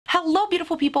Hello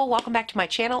beautiful people, welcome back to my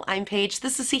channel. I'm Paige,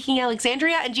 this is Seeking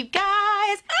Alexandria, and you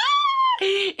guys,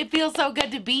 it feels so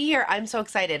good to be here. I'm so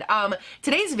excited.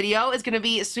 Today's video is going to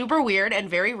be super weird and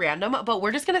very random, but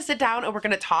we're just going to sit down and we're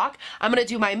going to talk. I'm going to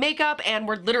do my makeup and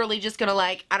we're literally just going to,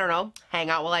 like, I don't know,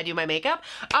 hang out while I do my makeup.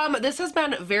 This has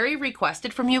been very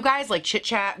requested from you guys, like chit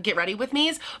chat, get ready with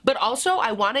me's, but also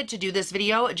I wanted to do this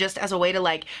video just as a way to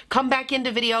like come back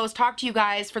into videos, talk to you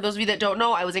guys. For those of you that don't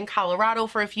know, I was in Colorado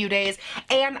for a few days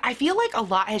and I feel like a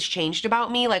lot has changed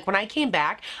about me. Like when I came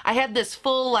back, I had this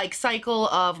full like cycle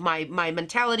of my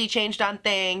mentality changed on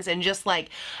things, and just like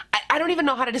I don't even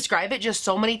know how to describe it, just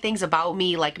so many things about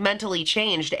me like mentally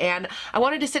changed, and I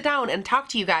wanted to sit down and talk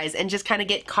to you guys and just kind of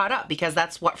get caught up, because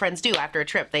that's what friends do after a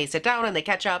trip. They sit down and they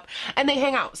catch up and they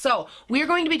hang out. So we're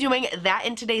going to be doing that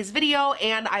in today's video,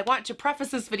 and I want to preface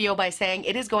this video by saying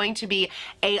it is going to be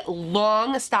a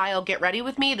long style get ready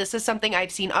with me. This is something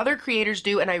I've seen other creators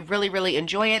do and I really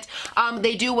enjoy it.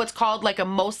 They do what's called like a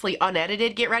mostly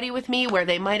unedited get ready with me, where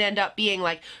they might end up being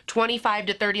like 25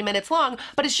 to 30 minutes long,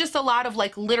 but it's just a lot of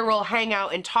like literal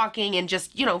hangout and talking and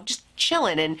just, you know, just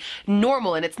chilling and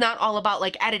normal, and it's not all about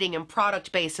like editing and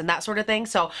product based and that sort of thing.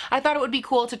 So I thought it would be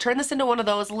cool to turn this into one of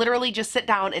those, literally just sit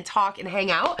down and talk and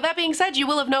hang out. That being said, you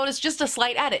will have noticed just a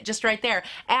slight edit just right there,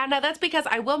 and that's because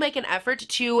I will make an effort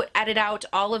to edit out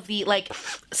all of the like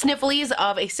snifflies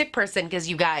of a sick person, because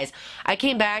you guys, I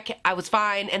came back, I was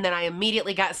fine, and then I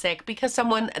immediately got sick because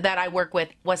someone that I work with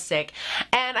was sick,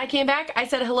 and I came back, I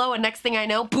said hello, and next thing I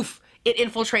know, poof, it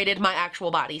infiltrated my actual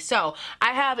body. So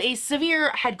I have a severe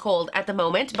head cold at the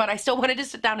moment, but I still wanted to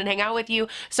sit down and hang out with you.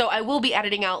 So I will be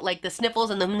editing out like the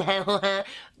sniffles and the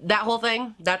that whole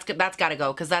thing. That's gotta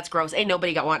go, because that's gross. Ain't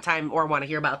nobody got want time or want to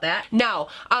hear about that. Now,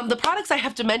 the products I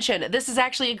have to mention, this is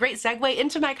actually a great segue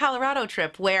into my Colorado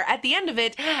trip, where at the end of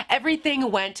it,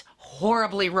 everything went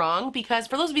horribly wrong, because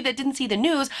for those of you that didn't see the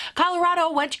news,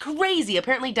 Colorado went crazy.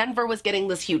 Apparently Denver was getting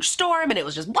this huge storm and it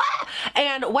was just blah!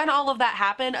 And when all of that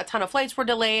happened, a ton of flights were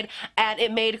delayed and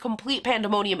it made complete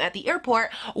pandemonium at the airport,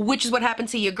 which is what happened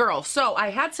to your girl. So I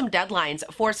had some deadlines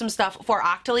for some stuff for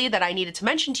Octoly that I needed to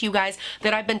mention to you guys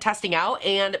that I've been testing out,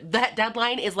 and that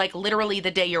deadline is like literally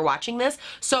the day you're watching this.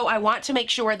 So I want to make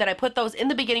sure that I put those in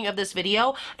the beginning of this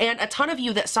video, and a ton of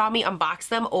you that saw me unbox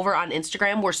them over on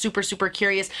Instagram were super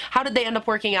curious. How did they end up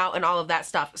working out and all of that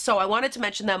stuff? So I wanted to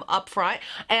mention them up front,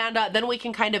 and then we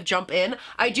can kind of jump in.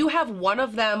 I do have one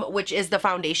of them, which is the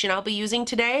foundation I'll be using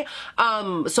today.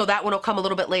 So that one will come a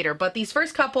little bit later. But these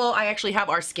first couple, I actually have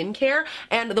our skincare,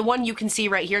 and the one you can see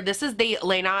right here, this is the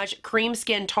Laneige Cream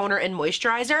Skin Toner and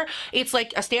Moisturizer. It's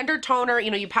like a standard toner, you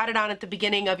know, you pat it on at the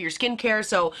beginning of your skincare,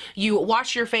 so you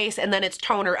wash your face, and then it's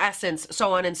toner, essence,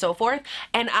 so on and so forth.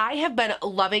 And I have been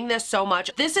loving this so much.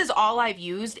 This is all I've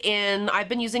used in, I've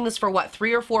been using this for what,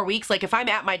 3 or 4 weeks? Like if I'm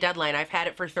at my deadline, I've had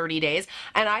it for 30 days,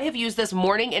 and I have used this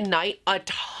morning and night a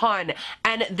ton,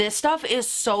 and this stuff is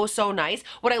so nice.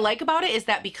 What I like about it is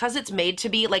that because it's made to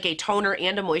be like a toner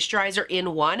and a moisturizer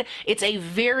in one, it's a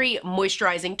very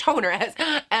moisturizing toner,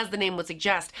 as the name would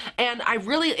suggest, and I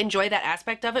really enjoy that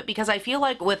aspect of it, because I feel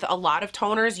like with a lot of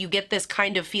toners you get this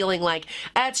kind of feeling like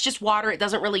it's just water, it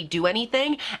doesn't really do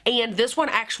anything, and this one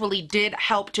actually did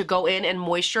help to go in and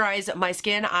moisturize my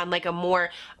skin on like a more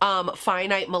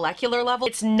finite molecular level.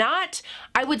 It's not,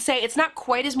 I would say it's not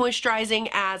quite as moisturizing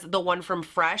as the one from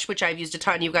Fresh, which I've used a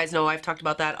ton. You guys know I've talked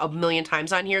about that a million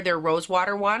times on here, their rose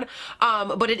water one,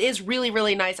 but it is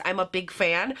really nice. I'm a big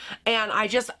fan, and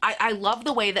I love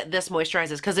the way that this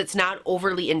moisturizes, because it's not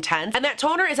overly intense, and that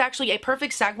toner is actually a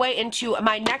perfect segue into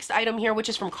my next item here, which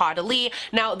is from Caudalie.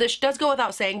 Now this does go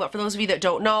without saying, but for those of you that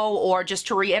don't know, or just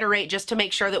to reiterate, just to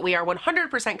make sure that we are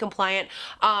 100% compliant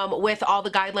with all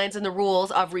the guidelines and the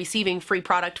rules of receiving free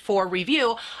product for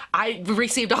review, I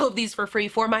received all of these for free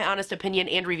for my honest opinion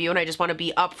and review, and I just want to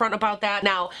be upfront about that.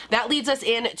 Now that leads us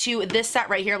into this set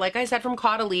right here, like I said, from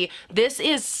Caudalie. This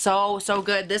is so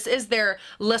good. This is their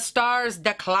Le Stars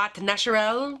d'Eclat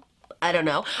Naturel. I don't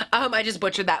know. I just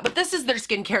butchered that. But this is their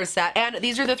skincare set, and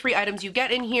these are the 3 items you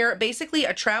get in here. Basically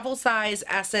a travel size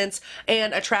essence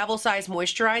and a travel size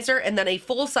moisturizer, and then a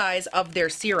full size of their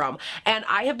serum. And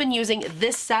I have been using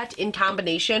this set in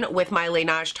combination with my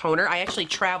Laneige toner. I actually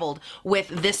traveled with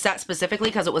this set specifically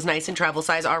because it was nice in travel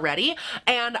size already.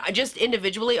 And just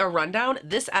individually a rundown,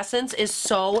 this essence is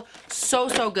so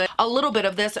good. a little bit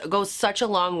of this goes such a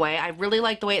long way. I really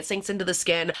like the way it sinks into the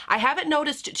skin. I haven't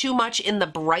noticed too much in the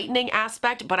brightening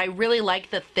aspect, but I really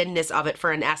like the thinness of it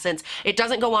for an essence. It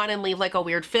doesn't go on and leave like a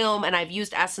weird film, and I've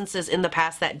used essences in the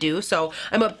past that do, so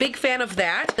I'm a big fan of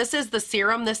that. This is the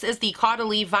serum. This is the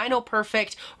Caudalie Vinyl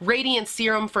Perfect Radiant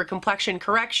Serum for complexion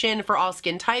correction for all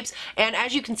skin types, and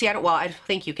as you can see, I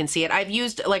think you can see it. I've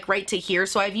used like right to here,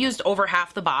 so I've used over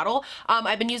half the bottle.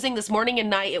 I've been using this morning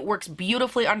and night. It works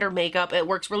beautifully under makeup. It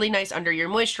works really nice under your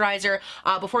moisturizer.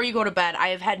 Before you go to bed, I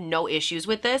have had no issues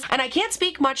with this, and I can't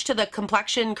speak much to the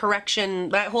complexion correction,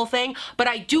 that whole thing, but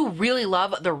I do really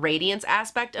love the radiance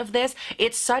aspect of this.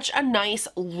 It's such a nice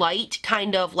light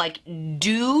kind of like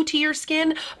dew to your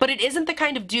skin, but it isn't the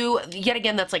kind of dew, yet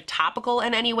again, that's like topical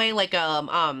in any way, like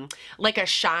a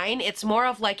shine. It's more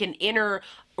of like an inner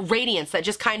radiance that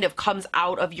just kind of comes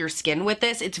out of your skin with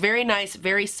this. It's very nice,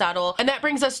 very subtle. And that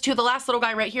brings us to the last little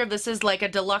guy right here. This is like a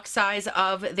deluxe size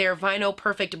of their Vinyl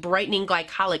Perfect Brightening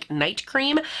Glycolic Night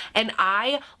Cream, and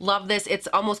I love this. It's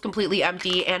almost completely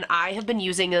empty, and I have been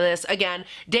using this again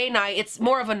day night. It's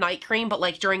more of a night cream, but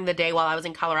like during the day while I was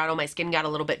in Colorado, my skin got a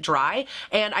little bit dry,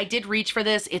 and I did reach for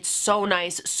this. It's so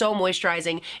nice, so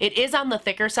moisturizing. It is on the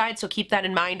thicker side, so keep that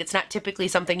in mind. It's not typically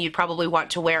something you'd probably want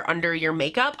to wear under your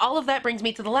makeup. All of that brings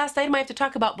me to the last item I have to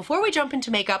talk about before we jump into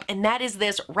makeup, and that is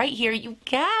this right here, you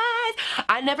guys.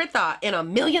 I never thought in a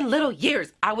million little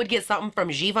years I would get something from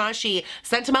Givenchy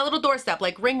sent to my little doorstep,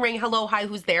 like ring ring, hello, hi,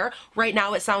 who's there? Right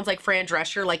now it sounds like Fran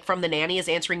Drescher, like from The Nanny, is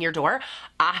answering your door.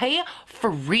 I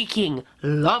freaking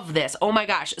love this. Oh my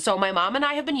gosh. So my mom and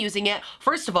I have been using it.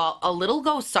 First of all, a little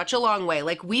goes such a long way.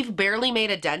 Like, we've barely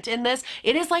made a dent in this.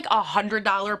 It is like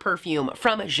 $100 perfume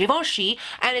from Givenchy,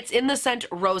 and it's in the scent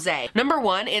Rosé. Number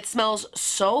one, it smells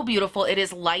so beautiful. It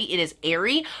is light, it is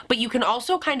airy, but you can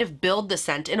also kind of build the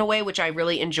scent in a way which I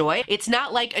really enjoy. It's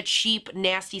not like a cheap,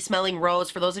 nasty smelling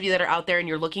rose. For those of you that are out there and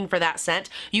you're looking for that scent,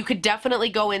 you could definitely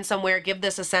go in somewhere, give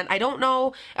this a scent. I don't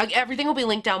know, everything will be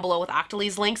linked down below with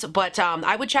Octoly's links, but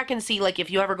I would check and see, like, if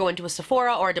you ever go into a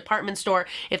Sephora or a department store,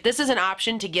 if this is an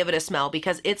option to give it a smell,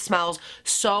 because it smells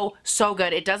so, so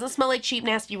good. It doesn't smell like cheap,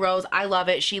 nasty rose. I love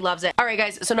it. She loves it. All right,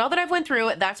 guys, so now that I've went through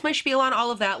it, that's my spiel on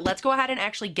all of that. Let's go ahead and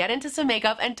actually get into some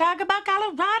makeup and talk about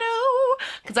Colorado,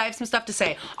 because I have some stuff to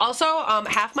say. Also,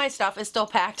 half my stuff is still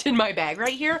packed in my bag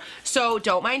right here, so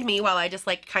don't mind me while I just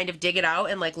like kind of dig it out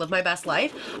and like live my best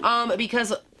life,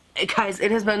 because guys,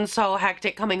 it has been so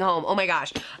hectic coming home. Oh my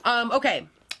gosh. Okay.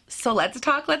 So let's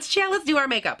talk, let's chat, let's do our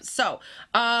makeup. So,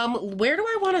 where do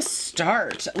I want to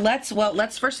start? Let's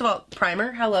first of all,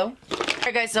 primer, hello.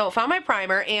 Alright guys, so found my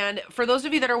primer, and for those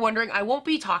of you that are wondering, I won't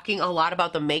be talking a lot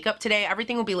about the makeup today.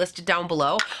 Everything will be listed down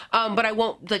below, but I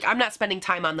won't, like, I'm not spending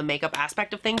time on the makeup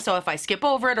aspect of things, so if I skip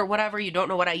over it or whatever, you don't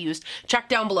know what I used, check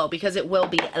down below because it will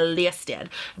be listed.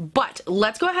 But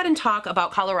let's go ahead and talk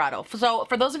about Colorado. So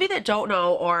for those of you that don't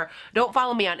know or don't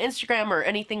follow me on Instagram or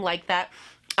anything like that,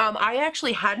 I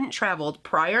actually hadn't traveled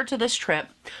prior to this trip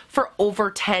for over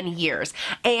 10 years.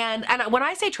 And when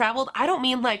I say traveled, I don't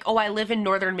mean like, oh, I live in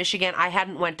northern Michigan, I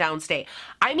hadn't went downstate.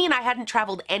 I mean I hadn't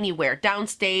traveled anywhere,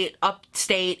 downstate,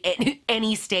 upstate,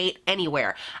 any state,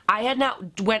 anywhere. I had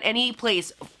not went any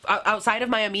place outside of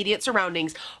my immediate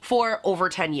surroundings for over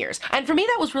 10 years. And for me,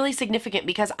 that was really significant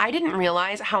because I didn't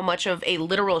realize how much of a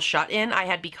literal shut-in I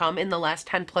had become in the last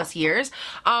 10 plus years.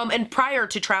 And prior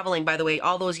to traveling, by the way,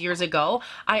 all those years ago,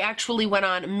 I actually went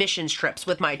on missions trips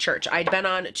with my church. I'd been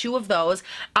on 2 of those,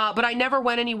 but I never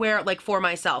went anywhere like for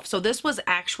myself. So this was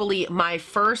actually my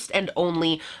first and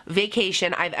only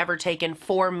vacation I've ever taken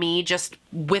for me, just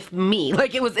with me.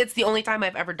 Like it's the only time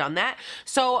I've ever done that.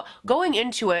 So going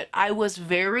into it, I was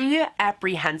very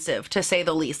apprehensive, to say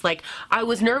the least. Like, I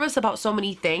was nervous about so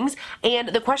many things, and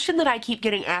the question that I keep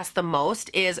getting asked the most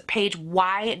is, Paige,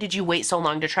 why did you wait so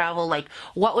long to travel? Like,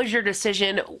 what was your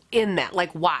decision in that?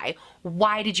 Like, why?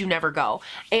 Why did you never go?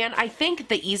 And I think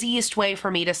the easiest way for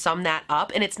me to sum that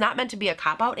up, and it's not meant to be a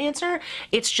cop-out answer,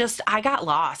 it's just I got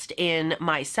lost in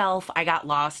myself, I got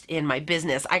lost in my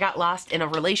business, I got lost in a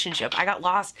relationship, I got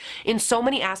lost in so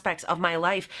many aspects of my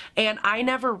life, and I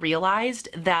never realized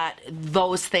that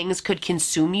those things could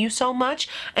consume you so much.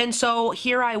 And so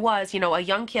here I was, you know, a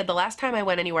young kid. The last time I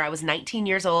went anywhere, I was 19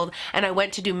 years old, and I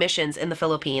went to do missions in the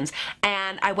Philippines,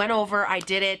 and I went over, I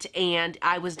did it, and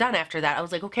I was done after that. I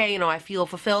was like, okay, you know, I feel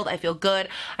fulfilled, I feel good.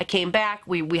 I came back,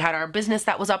 we had our business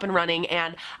that was up and running,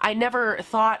 and I never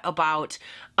thought about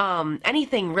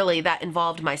anything really that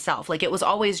involved myself. Like, it was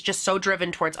always just so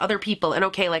driven towards other people, and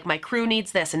okay, like my crew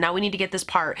needs this, and now we need to get this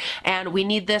part, and we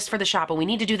need this for the shop, and we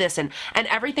need to do this, and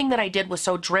everything that I did was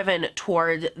so driven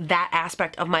toward that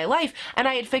aspect of my life. And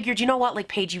I had figured, you know what, like,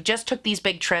 Paige, you just took these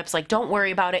big trips, like, don't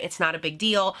worry about it, it's not a big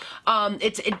deal.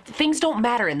 Things don't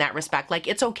matter in that respect. Like,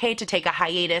 it's okay to take a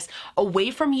hiatus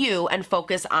away from you and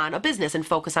focus on a business and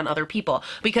focus on other people,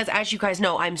 because as you guys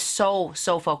know, I'm so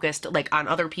focused like on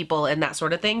other people and that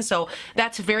sort of thing. So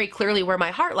that's very clearly where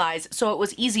my heart lies. So it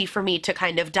was easy for me to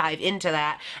kind of dive into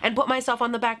that and put myself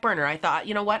on the back burner. I thought,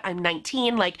 you know what, I'm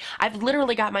 19, like, I've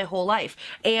literally got my whole life.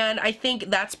 And I think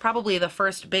that's probably the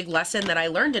first big lesson that I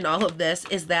learned in all of this,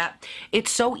 is that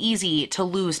it's so easy to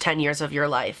lose 10 years of your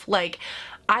life. Like,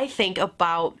 I think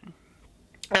about,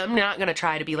 I'm not going to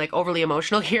try to be like overly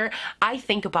emotional here. I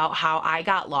think about how I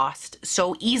got lost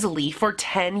so easily for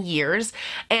 10 years.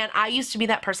 And I used to be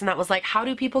that person that was like, how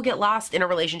do people get lost in a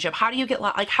relationship? How do you get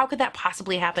lost? Like, how could that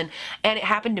possibly happen? And it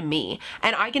happened to me.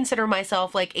 And I consider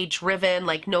myself like a driven,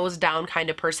 like nose down kind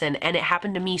of person. And it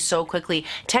happened to me so quickly.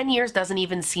 10 years doesn't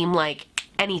even seem like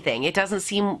anything. It doesn't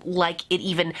seem like it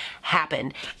even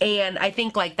happened. And I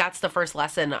think like that's the first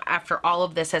lesson after all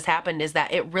of this has happened, is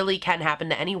that it really can happen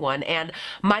to anyone. And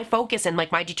my focus and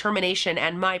like my determination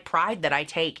and my pride that I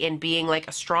take in being like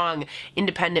a strong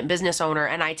independent business owner,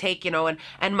 and I take, you know,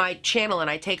 and my channel, and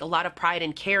I take a lot of pride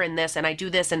and care in this, and I do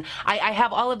this, and I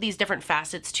have all of these different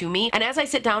facets to me. And as I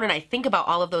sit down and I think about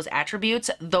all of those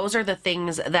attributes, those are the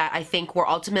things that I think were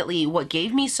ultimately what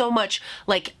gave me so much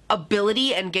like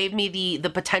ability and gave me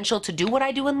the potential to do what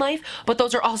I do in life. But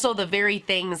those are also the very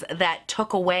things that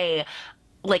took away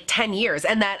like 10 years,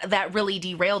 and that really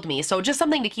derailed me. So just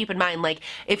something to keep in mind, like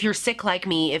if you're sick like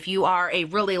me, if you are a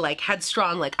really like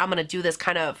headstrong, like I'm gonna do this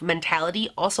kind of mentality,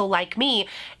 also like me,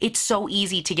 it's so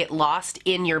easy to get lost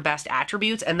in your best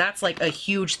attributes. And that's like a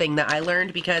huge thing that I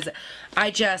learned, because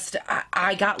I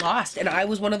got lost, and I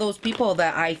was one of those people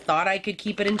that I thought I could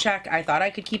keep it in check. I thought I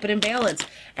could keep it in balance,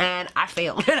 and I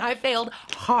failed, and I failed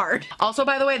hard. Also,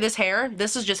 by the way, this hair,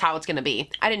 this is just how it's gonna be.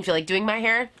 I didn't feel like doing my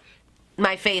hair.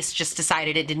 My face just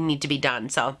decided it didn't need to be done.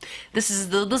 So this is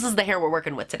the hair we're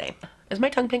working with today. Is my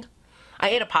tongue pink? I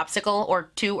ate a popsicle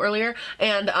or two earlier,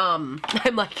 and I'm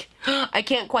like, I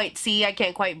can't quite see, I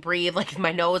can't quite breathe, like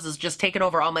my nose is just taking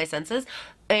over all my senses.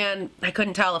 And I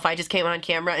couldn't tell if I just came on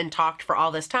camera and talked for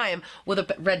all this time with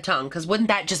a red tongue, because wouldn't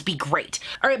that just be great?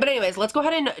 All right, but anyways, let's go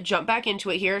ahead and jump back into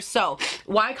it here. So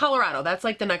why Colorado? That's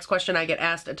like the next question I get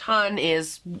asked a ton,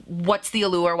 is what's the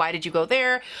allure? Why did you go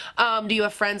there? Do you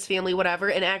have friends, family, whatever?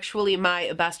 And actually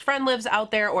my best friend lives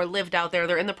out there, or lived out there.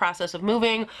 They're in the process of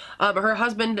moving. Her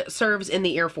husband serves in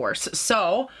the Air Force.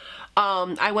 So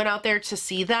I went out there to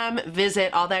see them,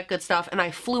 visit, all that good stuff, and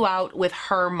I flew out with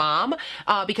her mom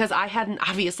because I hadn't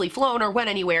obviously flown or went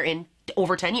anywhere in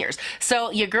over 10 years.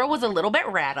 So your girl was a little bit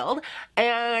rattled,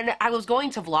 and I was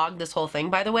going to vlog this whole thing,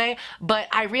 by the way, but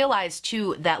I realized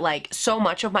too that like so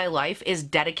much of my life is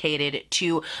dedicated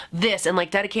to this, and like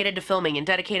dedicated to filming, and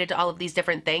dedicated to all of these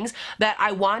different things, that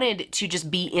I wanted to just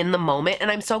be in the moment.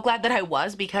 And I'm so glad that I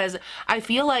was, because I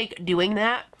feel like doing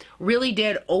that really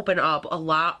did open up a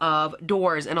lot of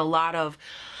doors and a lot of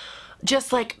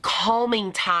just like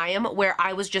calming time where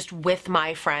I was just with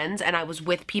my friends and I was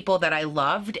with people that I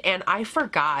loved. And I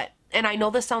forgot, and I know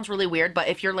this sounds really weird, but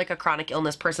if you're like a chronic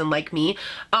illness person like me,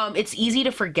 it's easy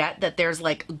to forget that there's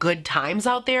like good times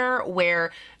out there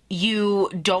where you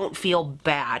don't feel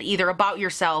bad either about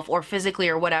yourself or physically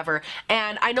or whatever.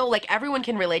 And I know like everyone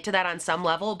can relate to that on some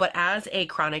level, but as a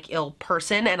chronic ill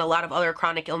person and a lot of other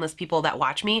chronic illness people that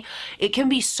watch me, it can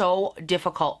be so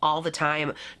difficult all the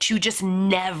time to just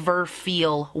never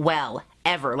feel well.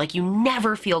 Ever. Like you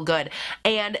never feel good.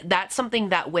 And that's something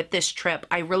that with this trip,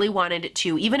 I really wanted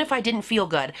to, even if I didn't feel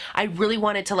good, I really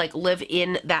wanted to like live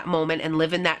in that moment and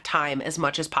live in that time as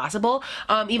much as possible.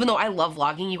 Even though I love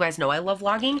vlogging, you guys know I love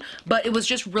vlogging, but it was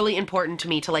just really important to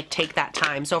me to like take that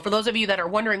time. So for those of you that are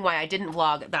wondering why I didn't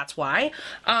vlog, that's why.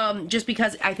 Just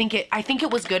because I think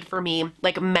it was good for me,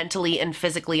 like mentally and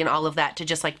physically and all of that, to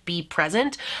just like be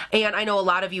present. And I know a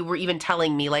lot of you were even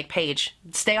telling me like, Paige,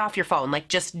 stay off your phone, like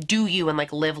just do you and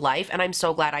like live life, and I'm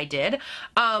so glad I did.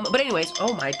 But anyways,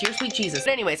 oh my dear sweet Jesus.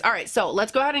 But anyways, all right, so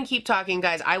let's go ahead and keep talking,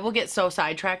 guys. I will get so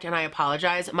sidetracked, and I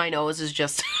apologize. My nose is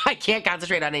just, I can't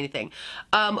concentrate on anything.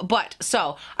 But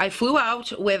so I flew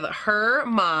out with her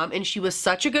mom, and she was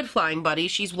such a good flying buddy.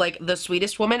 She's like the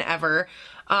sweetest woman ever.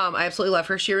 I absolutely love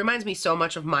her. She reminds me so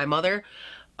much of my mother.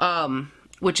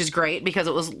 Which is great because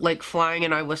it was like flying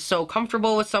and I was so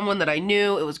comfortable with someone that I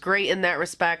knew. It was great in that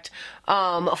respect.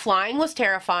 Flying was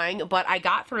terrifying, but I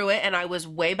got through it and I was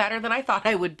way better than I thought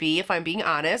I would be, if I'm being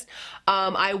honest.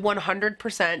 I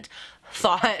 100%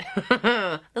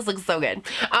 thought, this looks so good.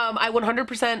 I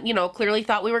 100%, you know, clearly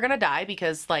thought we were gonna die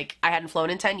because, like, I hadn't flown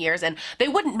in 10 years and they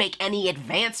wouldn't make any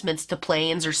advancements to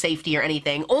planes or safety or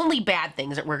anything. Only bad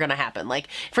things that were gonna happen. Like,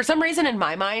 for some reason in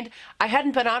my mind, I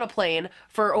hadn't been on a plane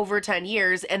for over 10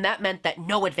 years and that meant that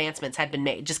no advancements had been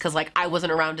made just because, like, I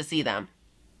wasn't around to see them.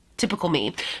 Typical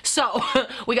me. So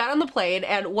we got on the plane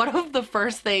and one of the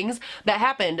first things that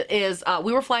happened is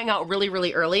we were flying out really,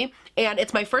 really early and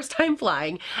it's my first time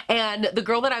flying and the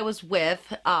girl that I was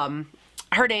with,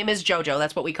 her name is JoJo,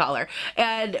 that's what we call her.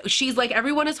 And she's like,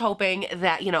 everyone is hoping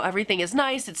that, you know, everything is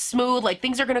nice, it's smooth, like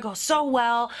things are gonna go so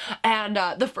well. And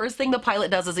the first thing the pilot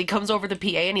does is he comes over the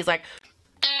PA and he's like,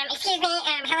 excuse me,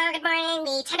 hello, good morning.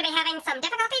 We tend to be having some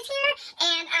difficulties here,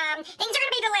 and things are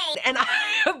gonna be delayed. And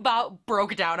I about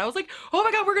broke down. I was like, oh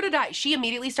my God, we're gonna die. She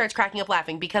immediately starts cracking up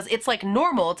laughing because it's like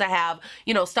normal to have,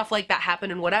 you know, stuff like that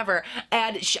happen and whatever.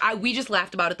 And we just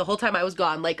laughed about it the whole time I was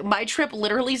gone. Like, my trip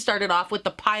literally started off with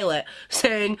the pilot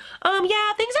saying,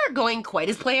 yeah, things aren't going quite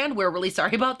as planned. We're really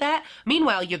sorry about that.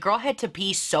 Meanwhile, your girl had to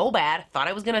pee so bad, thought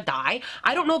I was gonna die.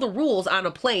 I don't know the rules on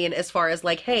a plane as far as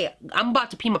like, hey, I'm about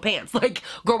to pee my pants. Like,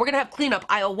 girl, we're gonna have cleanup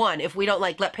aisle 1 if we don't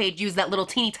like let Paige use that little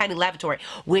teeny tiny lavatory,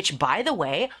 which by the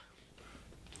way,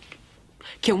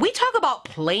 can we talk about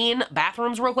plane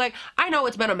bathrooms real quick? I know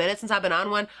it's been a minute since I've been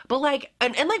on one, but like,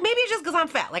 and like maybe it's just because I'm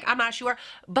fat, like I'm not sure,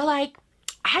 but like,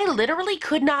 I literally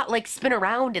could not like spin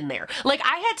around in there. Like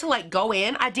I had to like go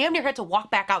in, I damn near had to walk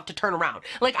back out to turn around.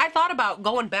 Like I thought about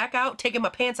going back out, taking my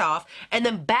pants off, and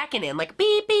then backing in, like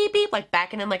beep, beep, beep, like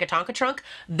backing in like a Tonka trunk.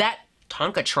 That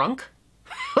Tonka trunk?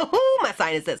 My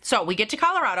sinuses. So we get to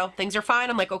Colorado, things are fine.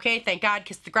 I'm like, okay, thank God,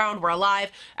 kiss the ground, we're alive.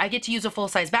 I get to use a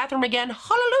full-size bathroom again.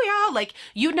 Hallelujah. Like,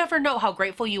 you never know how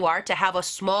grateful you are to have a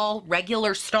small,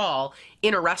 regular stall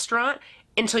in a restaurant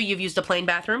until you've used a plain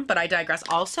bathroom, but I digress.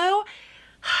 Also,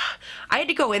 I had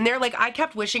to go in there, like, I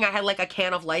kept wishing I had, like, a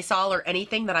can of Lysol or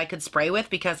anything that I could spray with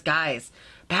because, guys,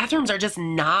 bathrooms are just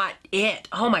not it.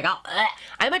 Oh, my God. Ugh.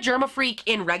 I'm a germa freak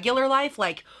in regular life,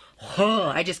 like,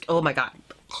 oh my God.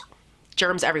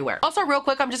 Germs everywhere. Also, real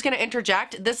quick, I'm just going to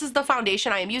interject. This is the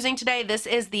foundation I am using today. This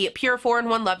is the PUR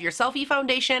 4-in-1 Love Your Selfie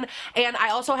foundation, and I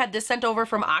also had this sent over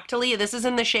from Octoly. This is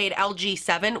in the shade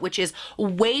LG7, which is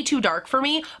way too dark for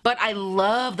me, but I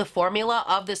love the formula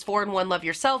of this 4-in-1 Love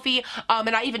Your Selfie,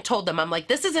 and I even told them, I'm like,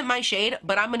 this isn't my shade,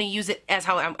 but I'm going to use it as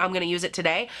how I'm going to use it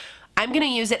today. I'm going to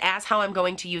use it as how I'm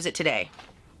going to use it today.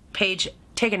 Paige,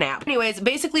 take a nap. Anyways,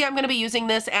 basically I'm going to be using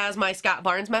this as my Scott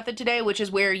Barnes method today, which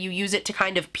is where you use it to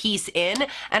kind of piece in.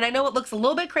 And I know it looks a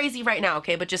little bit crazy right now,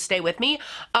 okay, but just stay with me.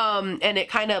 And it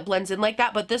kind of blends in like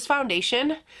that. But this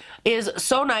foundation is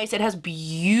so nice. It has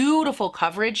beautiful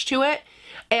coverage to it.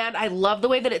 And I love the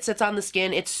way that it sits on the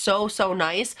skin. It's so, so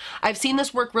nice. I've seen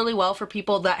this work really well for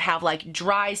people that have like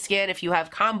dry skin, if you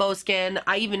have combo skin.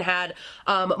 I even had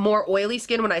more oily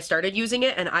skin when I started using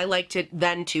it, and I liked it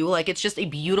then too. Like, it's just a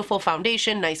beautiful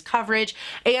foundation, nice coverage,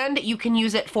 and you can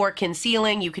use it for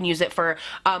concealing. You can use it for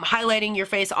highlighting your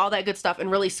face, all that good stuff, and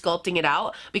really sculpting it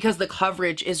out because the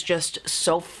coverage is just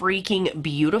so freaking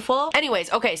beautiful.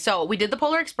 Anyways, okay, so we did the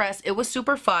Polar Express. It was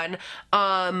super fun.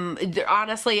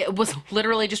 Honestly, it was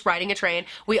literally just riding a train.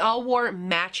 We all wore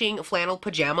matching flannel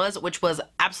pajamas, which was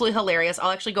absolutely hilarious. I'll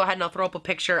actually go ahead and I'll throw up a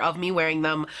picture of me wearing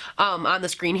them on the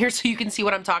screen here so you can see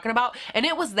what I'm talking about. And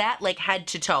it was that like head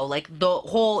to toe, like it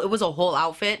was a whole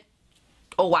outfit.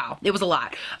 Oh wow, it was a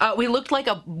lot. We looked like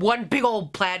one big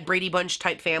old plaid Brady Bunch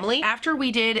type family. After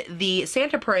we did the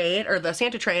Santa parade or the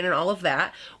Santa train and all of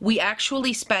that, we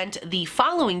actually spent the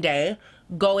following day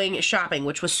going shopping,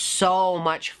 which was so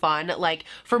much fun. Like,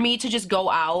 for me to just go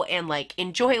out and like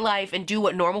enjoy life and do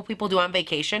what normal people do on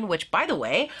vacation, which by the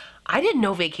way, I didn't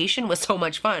know vacation was so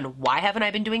much fun. Why haven't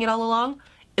I been doing it all along?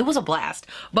 It was a blast.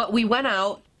 But we went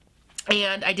out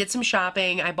and I did some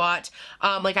shopping. I bought,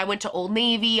 like I went to Old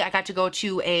Navy. I got to go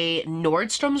to a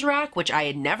Nordstrom's rack, which I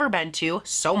had never been to.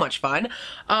 So much fun.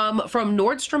 From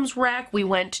Nordstrom's rack, we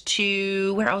went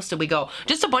to, where else did we go?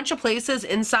 Just a bunch of places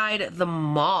inside the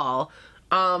mall.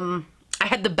 I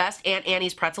had the best Aunt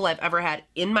Annie's pretzel I've ever had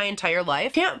in my entire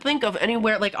life. Can't think of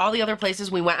anywhere, like all the other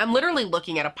places we went. I'm literally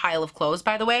looking at a pile of clothes,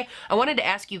 by the way. I wanted to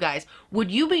ask you guys,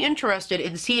 would you be interested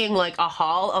in seeing like a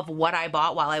haul of what I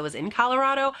bought while I was in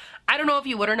Colorado? I don't know if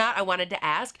you would or not. I wanted to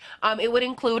ask. It would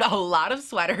include a lot of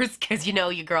sweaters because you know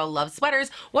your girl loves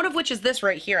sweaters. One of which is this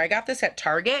right here. I got this at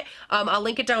Target. I'll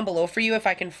link it down below for you if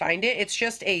I can find it. It's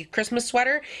just a Christmas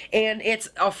sweater and it's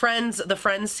the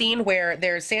Friends scene where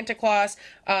there's Santa Claus,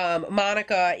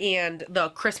 Monica and the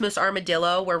Christmas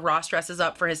armadillo where Ross dresses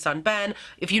up for his son Ben.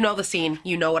 If you know the scene,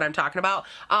 you know what I'm talking about.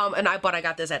 But I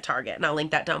got this at Target, and I'll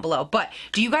link that down below. But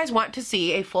do you guys want to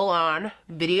see a full-on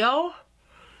video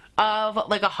of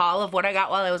like a haul of what I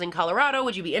got while I was in Colorado?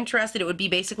 Would you be interested? It would be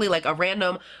basically like a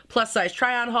random plus size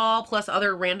try-on haul plus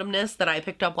other randomness that I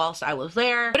picked up whilst I was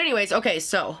there. But anyways, okay,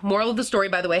 so moral of the story,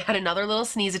 by the way, had another little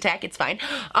sneeze attack. It's fine.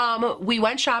 We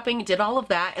went shopping, did all of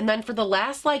that, and then for the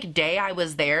last like day I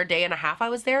was there, day and a half I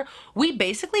was there, we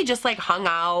basically just like hung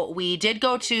out. We did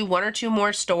go to 1 or 2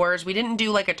 more stores. We didn't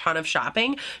do like a ton of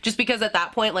shopping just because at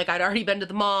that point, like, I'd already been to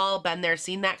the mall, been there,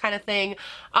 seen that kind of thing.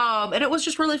 And it was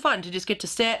just really fun to just get to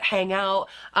sit, hang out.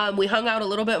 We hung out a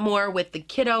little bit more with the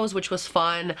kiddos, which was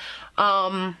fun.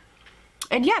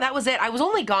 And yeah, that was it. I was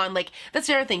only gone, like, that's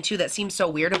the other thing too that seems so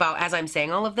weird about as I'm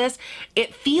saying all of this.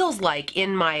 It feels like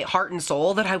in my heart and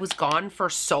soul that I was gone for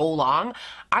so long.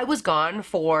 I was gone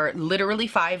for literally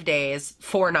 5 days,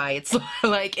 4 nights.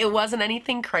 Like, it wasn't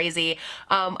anything crazy.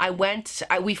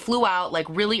 We flew out like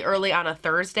really early on a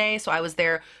Thursday. So I was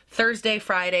there Thursday,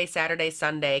 Friday, Saturday,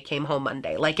 Sunday, came home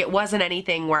Monday. Like, it wasn't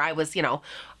anything where I was, you know,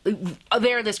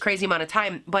 there this crazy amount of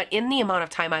time, but in the amount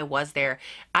of time I was there,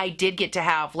 I did get to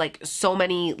have like so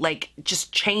many like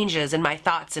just changes in my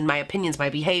thoughts and my opinions,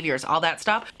 my behaviors, all that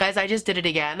stuff. Guys, I just did it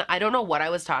again. I don't know what I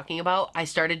was talking about. I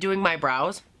started doing my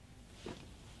brows.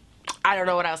 I don't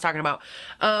know what I was talking about,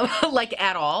 like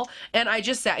at all. And I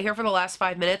just sat here for the last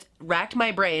 5 minutes, racked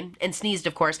my brain and sneezed,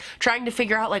 of course, trying to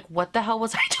figure out like, what the hell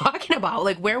was I talking about?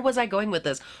 Like, where was I going with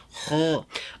this?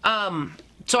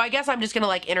 So I guess I'm just gonna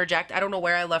like interject. I don't know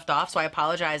where I left off, so I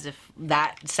apologize if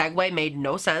that segue made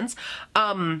no sense.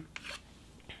 And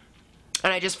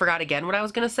I just forgot again what I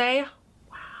was gonna say.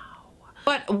 Wow.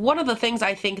 But one of the things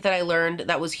I think that I learned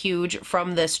that was huge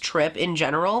from this trip in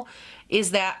general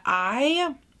is that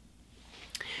I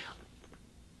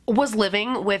was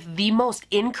living with the most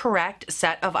incorrect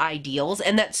set of ideals,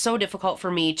 and that's so difficult for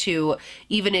me to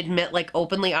even admit like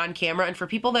openly on camera. And for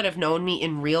people that have known me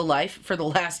in real life for the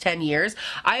last 10 years,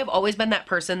 I have always been that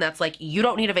person that's like, you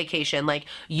don't need a vacation, like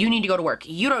you need to go to work,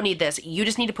 you don't need this, you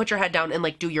just need to put your head down and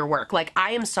like do your work. Like,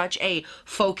 I am such a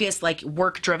focused, like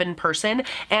work driven person,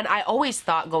 and I always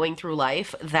thought going through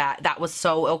life that that was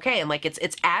so okay, and like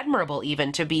it's admirable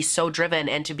even to be so driven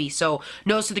and to be so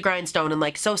nose to the grindstone and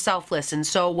like so selfless and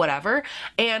so whatever.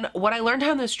 And what I learned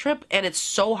on this trip, and it's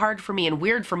so hard for me and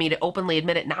weird for me to openly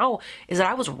admit it now, is that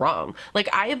I was wrong.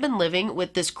 Like, I have been living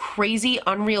with this crazy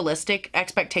unrealistic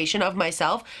expectation of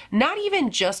myself, not even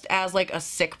just as like a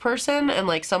sick person and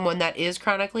like someone that is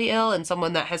chronically ill and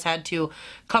someone that has had to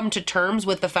come to terms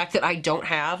with the fact that I don't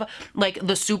have like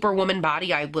the superwoman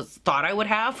body I thought I would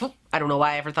have. I don't know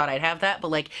why I ever thought I'd have that,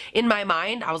 but like in my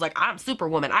mind, I was like, I'm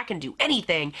superwoman, I can do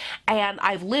anything. And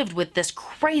I've lived with this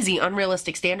crazy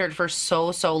unrealistic standard for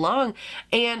so long.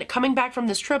 And coming back from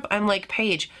this trip, I'm like,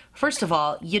 Paige, first of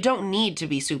all, you don't need to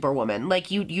be superwoman.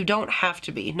 Like, you don't have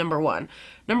to be, number one.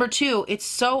 Number two, it's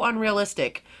so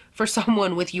unrealistic for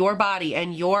someone with your body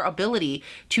and your ability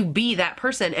to be that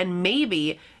person. And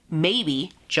maybe,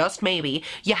 just maybe,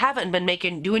 you haven't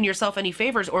been doing yourself any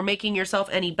favors or making yourself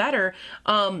any better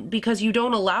because you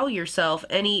don't allow yourself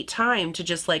any time to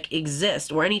just like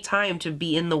exist or any time to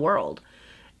be in the world.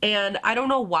 And I don't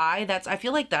know why I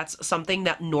feel like that's something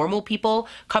that normal people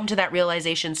come to that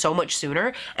realization so much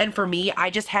sooner. And for me,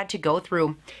 I just had to go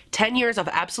through 10 years of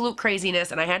absolute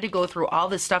craziness, and I had to go through all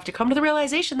this stuff to come to the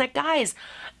realization that, guys,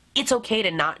 it's okay to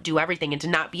not do everything and to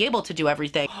not be able to do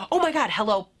everything. Oh my God,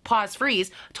 hello, pause, freeze.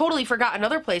 Totally forgot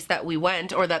another place that we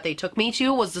went, or that they took me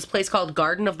to, was this place called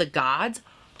Garden of the Gods.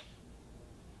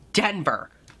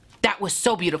 Denver. That was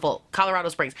so beautiful. Colorado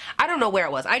Springs. I don't know where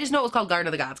it was. I just know it was called Garden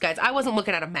of the Gods, guys. I wasn't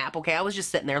looking at a map, okay? I was just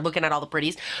sitting there looking at all the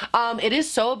pretties. It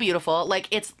is so beautiful. Like,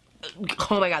 it's,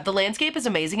 oh my God, the landscape is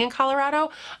amazing in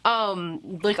Colorado.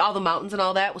 Like all the mountains and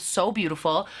all that was so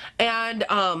beautiful. And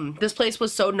this place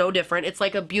was so no different. It's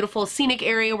like a beautiful scenic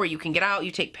area where you can get out,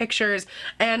 you take pictures,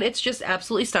 and it's just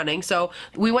absolutely stunning. So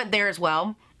we went there as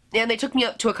well. And they took me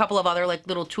up to a couple of other like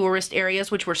little tourist areas,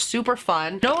 which were super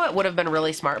fun. You know what would have been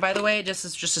really smart, by the way, just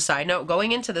a side note,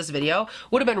 going into this video,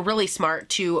 would have been really smart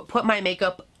to put my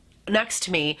makeup next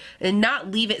to me and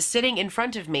not leave it sitting in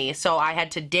front of me, so I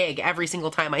had to dig every single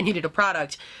time I needed a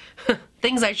product.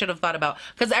 Things I should have thought about,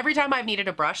 because every time I've needed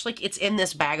a brush, like, it's in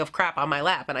this bag of crap on my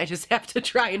lap and I just have to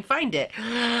try and find it.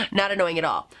 Not annoying at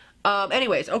all.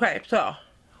 Anyways, okay, so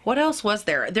what else was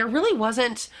there? There really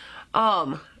wasn't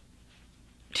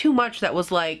too much that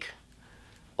was like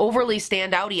overly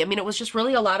standouty. I mean, it was just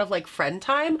really a lot of like friend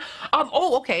time.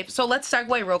 Oh, okay. So let's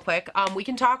segue real quick. We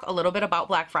can talk a little bit about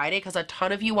Black Friday because a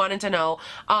ton of you wanted to know,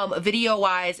 video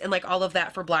wise and like all of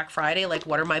that for Black Friday, like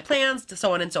what are my plans,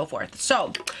 so on and so forth.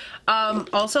 So,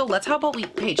 also how about we,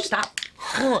 Paige, stop.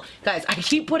 Guys, I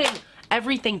keep putting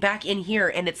everything back in here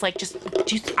and it's like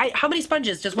how many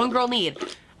sponges does one girl need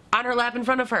on her lap in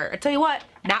front of her? I tell you what,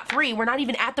 not 3. We're not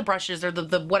even at the brushes or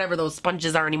the whatever those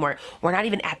sponges are anymore. We're not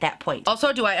even at that point.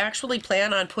 Also, do I actually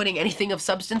plan on putting anything of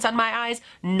substance on my eyes?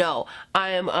 No.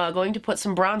 I am going to put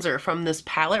some bronzer from this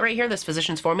palette right here, this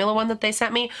Physicians Formula one that they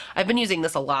sent me. I've been using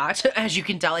this a lot. As you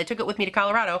can tell, I took it with me to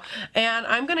Colorado. And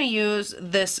I'm going to use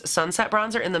this Sunset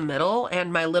bronzer in the middle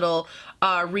and my little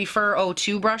Refer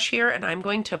 02 brush here. And I'm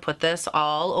going to put this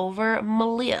all over my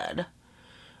lid.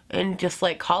 And just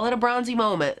like call it a bronzy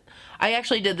moment. I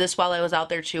actually did this while I was out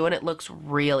there too and it looks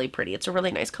really pretty. It's a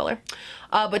really nice color.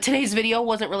 But today's video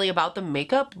wasn't really about the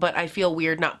makeup, but I feel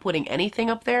weird not putting anything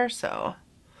up there, so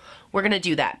we're gonna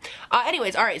do that.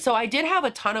 Anyways, all right, so I did have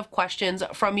a ton of questions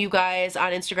from you guys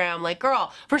on Instagram. Like,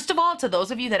 girl, first of all, to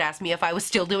those of you that asked me if I was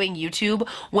still doing YouTube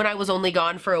when I was only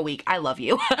gone for a week, I love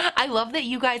you. I love that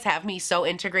you guys have me so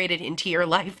integrated into your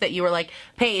life that you were like,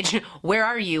 Paige, where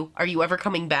are you? Are you ever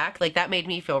coming back? Like, that made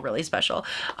me feel really special.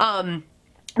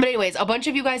 But anyways, a bunch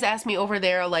of you guys asked me over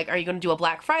there, like, are you going to do a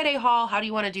Black Friday haul? How do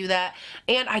you want to do that?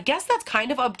 And I guess that's kind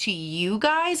of up to you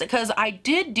guys, because I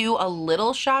did do a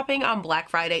little shopping on Black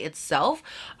Friday itself.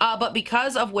 But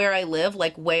because of where I live,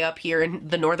 like way up here in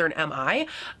the northern MI,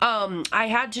 I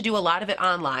had to do a lot of it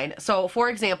online. So for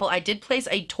example, I did place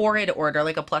a Torrid order,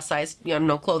 like a plus size,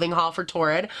 clothing haul for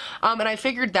Torrid. And I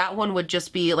figured that one would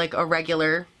just be like a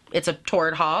regular, it's a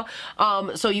Torrid haul.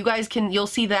 So you guys you'll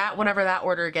see that whenever that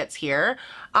order gets here.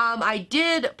 I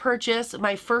did purchase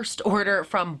my first order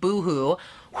from Boohoo.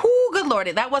 Whoo, good lord,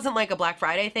 that wasn't like a Black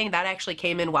Friday thing. That actually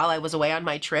came in while I was away on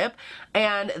my trip,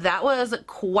 and that was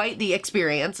quite the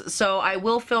experience. So I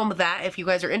will film that if you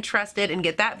guys are interested and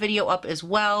get that video up as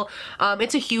well.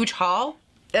 It's a huge haul.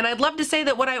 And I'd love to say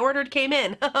that what I ordered came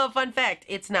in. Fun fact,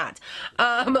 it's not.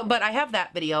 But I have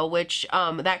that video, which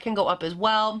that can go up as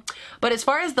well. But as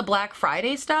far as the Black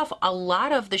Friday stuff, a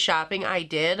lot of the shopping I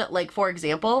did, like for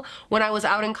example, when I was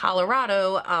out in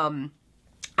Colorado,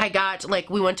 I got,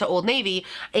 like, we went to Old Navy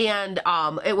and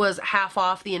it was half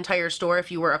off the entire store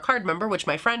if you were a card member, which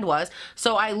my friend was.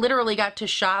 So I literally got to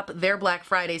shop their Black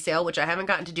Friday sale, which I haven't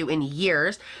gotten to do in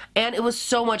years. And it was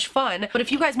so much fun. But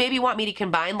if you guys maybe want me to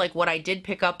combine like what I did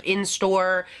pick up in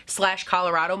store /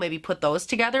 Colorado, maybe put those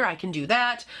together, I can do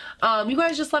that. You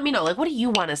guys just let me know, like, what do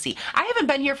you want to see? I haven't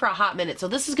been here for a hot minute, so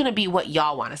this is going to be what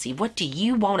y'all want to see. What do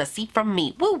you want to see from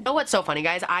me? Woo! You know what's so funny,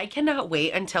 guys? I cannot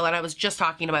wait until, and I was just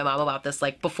talking to my mom about this,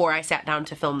 like, before I sat down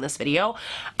to film this video.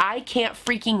 I can't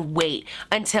freaking wait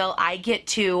until I get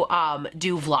to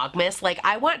do Vlogmas. Like,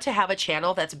 I want to have a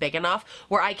channel that's big enough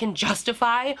where I can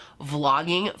justify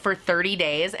vlogging for 30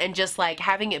 days and just like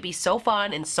having it be so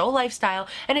fun and so lifestyle.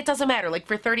 And it doesn't matter, like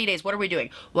for 30 days, what are we doing?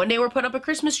 One day we're putting up a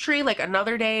Christmas tree, like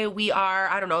another day we are,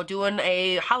 I don't know, doing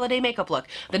a holiday makeup look.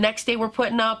 The next day we're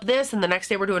putting up this, and the next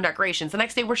day we're doing decorations. The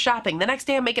next day we're shopping. The next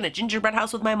day I'm making a gingerbread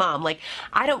house with my mom. Like,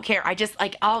 I don't care. I just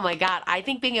like, oh my god, I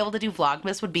think being able to do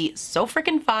Vlogmas would be so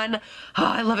freaking fun. Oh,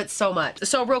 I love it so much.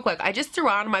 So real quick, I just threw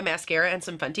on my mascara and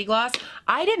some Fenty gloss.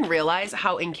 I didn't realize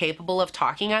how incapable of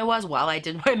talking I was while I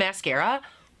did my mascara.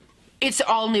 It's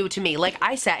all new to me. Like,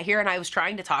 I sat here and I was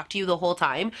trying to talk to you the whole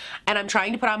time, and I'm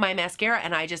trying to put on my mascara,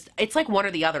 and it's like one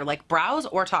or the other, like brows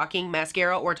or talking,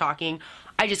 mascara or talking.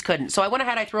 I just couldn't. So I went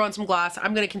ahead, I threw on some gloss.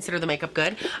 I'm going to consider the makeup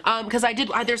good. Because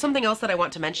there's something else that I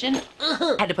want to mention.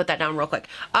 I had to put that down real quick.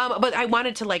 But I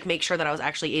wanted to like make sure that I was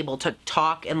actually able to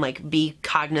talk and like be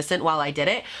cognizant while I did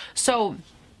it. So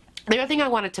the other thing I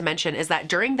wanted to mention is that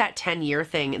during that 10-year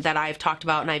thing that I've talked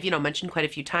about and I've, mentioned quite a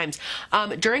few times,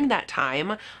 during that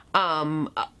time,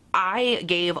 I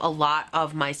gave a lot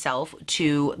of myself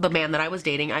to the man that I was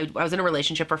dating. I was in a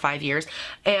relationship for 5 years,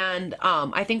 and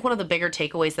I think one of the bigger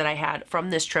takeaways that I had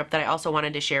from this trip that I also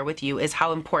wanted to share with you is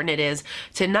how important it is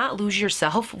to not lose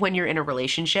yourself when you're in a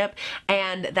relationship.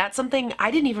 And that's something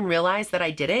I didn't even realize that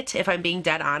I did it, if I'm being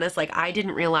dead honest. Like, I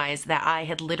didn't realize that I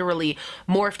had literally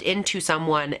morphed into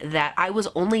someone that I was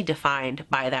only defined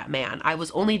by that man. I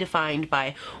was only defined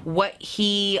by what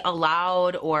he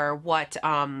allowed or what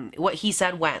he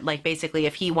said went. want. Like basically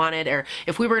if he wanted, or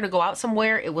if we were going to go out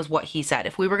somewhere, it was what he said.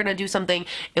 If we were going to do something,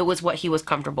 it was what he was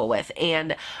comfortable with.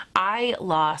 And I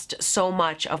lost so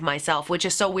much of myself, which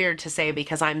is so weird to say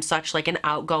because I'm such like an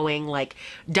outgoing, like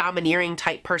domineering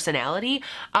type personality.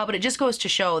 But it just goes to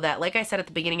show that, like I said at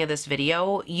the beginning of this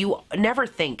video, you never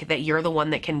think that you're the one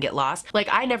that can get lost. Like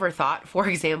I never thought, for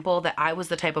example, that I was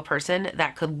the type of person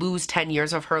that could lose 10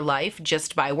 years of her life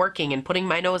just by working and putting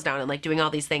my nose down and like doing all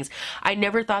these things. I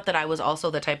never thought that I was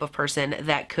also the type of person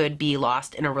that could be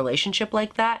lost in a relationship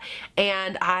like that.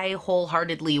 And I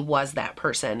wholeheartedly was that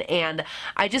person. And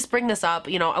I just bring this up,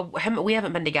 you know, we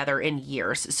haven't been together in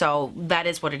years, so that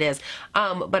is what it is.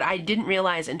 But I didn't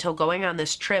realize until going on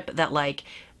this trip that like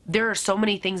there are so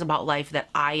many things about life that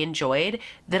I enjoyed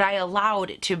that I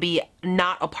allowed to be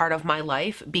not a part of my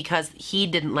life because he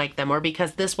didn't like them or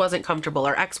because this wasn't comfortable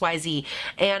or XYZ.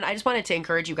 And I just wanted to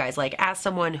encourage you guys, like as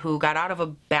someone who got out of a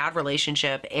bad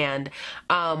relationship and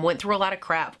went through a lot of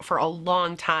crap for a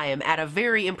long time at a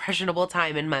very impressionable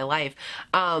time in my life,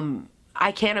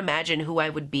 I can't imagine who I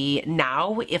would be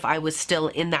now if I was still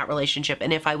in that relationship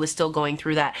and if I was still going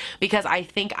through that, because I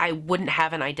think I wouldn't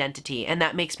have an identity, and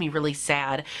that makes me really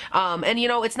sad. And you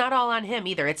know, it's not all on him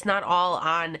either. It's not all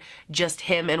on just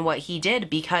him and what he did,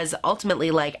 because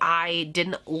ultimately, like, I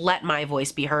didn't let my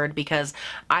voice be heard because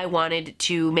I wanted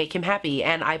to make him happy,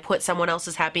 and I put someone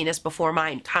else's happiness before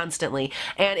mine constantly.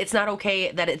 And it's not okay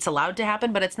that it's allowed to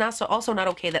happen, but it's not also not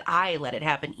okay that I let it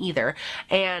happen either.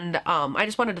 And I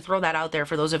just wanted to throw that out there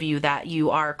for those of you that you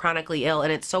are chronically ill,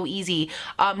 and it's so easy,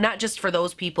 not just for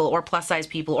those people or plus size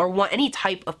people or any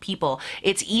type of people.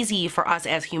 It's easy for us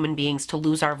as human beings to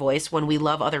lose our voice when we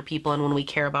love other people and when we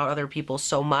care about other people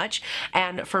so much.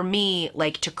 And for me,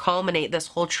 like, to culminate this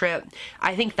whole trip,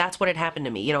 I think that's what had happened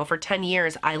to me. You know, for 10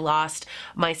 years I lost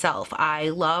myself. I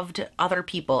loved other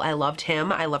people. I loved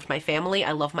him. I loved my family.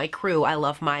 I love my crew. I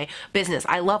love my business.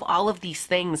 I love all of these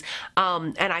things.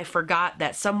 And I forgot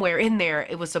that somewhere in there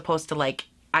it was supposed to, like,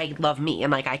 I love me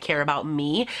and like I care about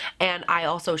me, and I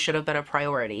also should have been a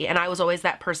priority. And I was always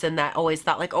that person that always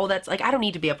thought like, oh, that's like, I don't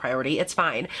need to be a priority, it's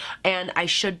fine. And I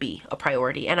should be a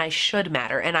priority, and I should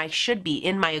matter, and I should be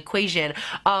in my equation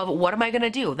of what am I gonna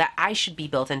do, that I should be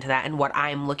built into that and what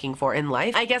I'm looking for in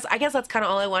life. I guess that's kind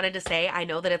of all I wanted to say. I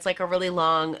know that it's like a really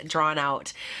long, drawn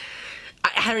out,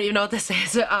 I don't even know what this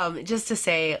is, just to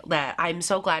say that I'm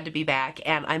so glad to be back,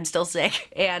 and I'm still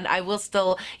sick, and I will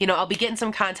still, you know, I'll be getting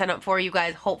some content up for you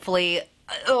guys, hopefully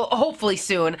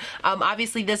soon.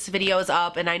 Obviously this video is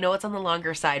up and I know it's on the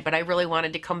longer side, but I really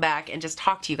wanted to come back and just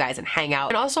talk to you guys and hang out.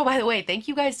 And also, by the way, thank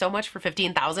you guys so much for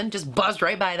 15,000. Just buzzed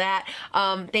right by that.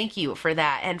 Thank you for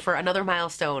that and for another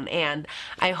milestone. And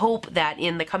I hope that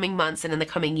in the coming months and in the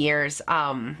coming years,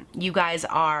 you guys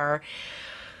are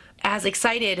as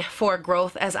excited for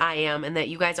growth as I am, and that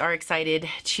you guys are excited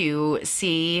to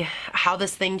see how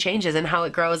this thing changes and how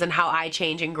it grows and how I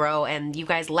change and grow, and you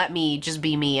guys let me just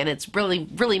be me, and it's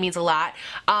really means a lot.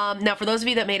 Now for those of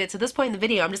you that made it to this point in the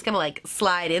video, I'm just gonna like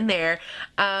slide in there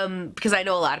because I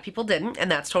know a lot of people didn't,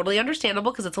 and that's totally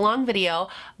understandable because it's a long video.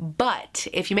 But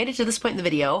if you made it to this point in the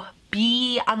video,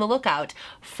 be on the lookout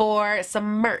for some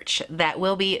merch that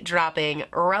will be dropping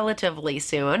relatively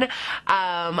soon.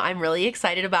 I'm really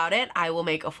excited about it. I will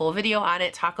make a full video on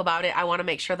it, talk about it. I want to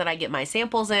make sure that I get my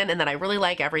samples in and that I really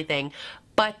like everything.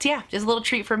 But yeah, just a little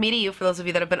treat from me to you for those of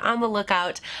you that have been on the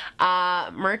lookout.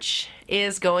 Merch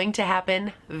is going to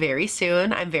happen very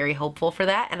soon. I'm very hopeful for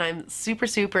that, and I'm super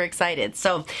excited.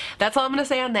 So that's all I'm going to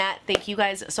say on that. Thank you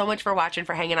guys so much for watching,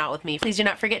 for hanging out with me. Please do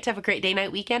not forget to have a great day,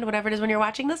 night, weekend, whatever it is when you're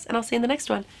watching this, and I'll see you in the next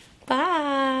one.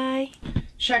 Bye!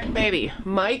 Check, baby.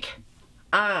 Mic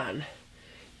on.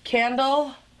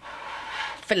 Candle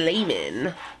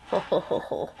flamin'.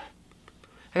 I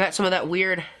got some of that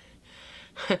weird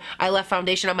I left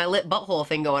foundation on my lip butthole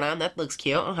thing going on. That looks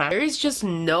cute. Okay. There is just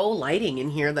no lighting in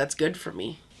here that's good for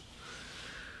me.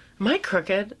 Am I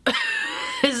crooked?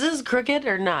 Is this crooked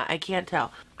or not? I can't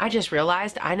tell. I just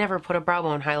realized I never put a brow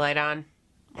bone highlight on.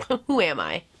 Who am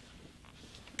I?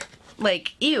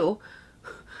 Like, ew.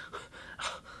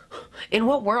 In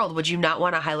what world would you not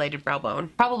want a highlighted brow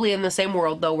bone? Probably in the same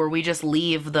world though where we just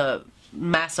leave the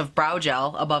massive brow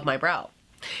gel above my brow.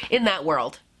 In that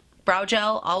world. Brow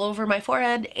gel all over my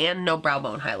forehead and no brow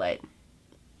bone highlight.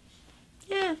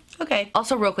 Yeah, okay.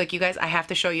 Also real quick, you guys, I have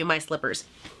to show you my slippers.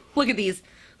 Look at these.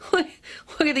 Look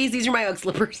at these. These are my Ugg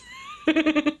slippers.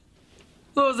 What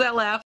was that laugh?